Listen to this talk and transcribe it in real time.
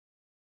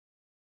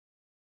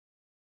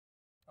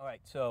All right,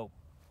 so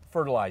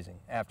fertilizing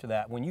after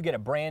that. When you get a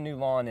brand new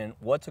lawn in,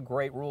 what's a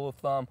great rule of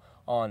thumb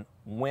on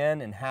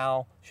when and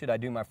how should I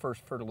do my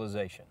first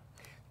fertilization?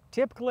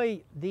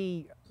 Typically,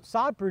 the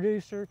sod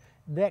producer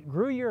that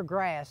grew your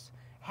grass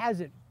has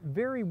it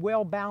very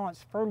well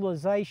balanced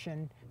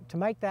fertilization to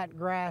make that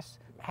grass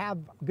have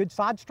good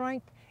sod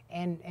strength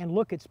and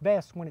look its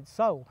best when it's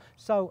sown.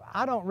 So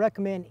I don't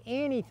recommend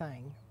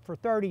anything for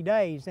 30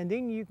 days, and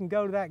then you can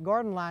go to that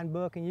garden line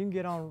book and you can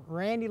get on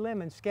Randy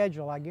Lemon's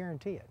schedule, I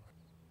guarantee it.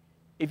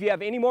 If you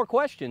have any more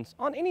questions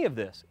on any of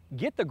this,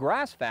 get the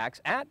grass facts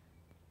at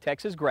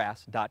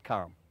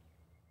texasgrass.com.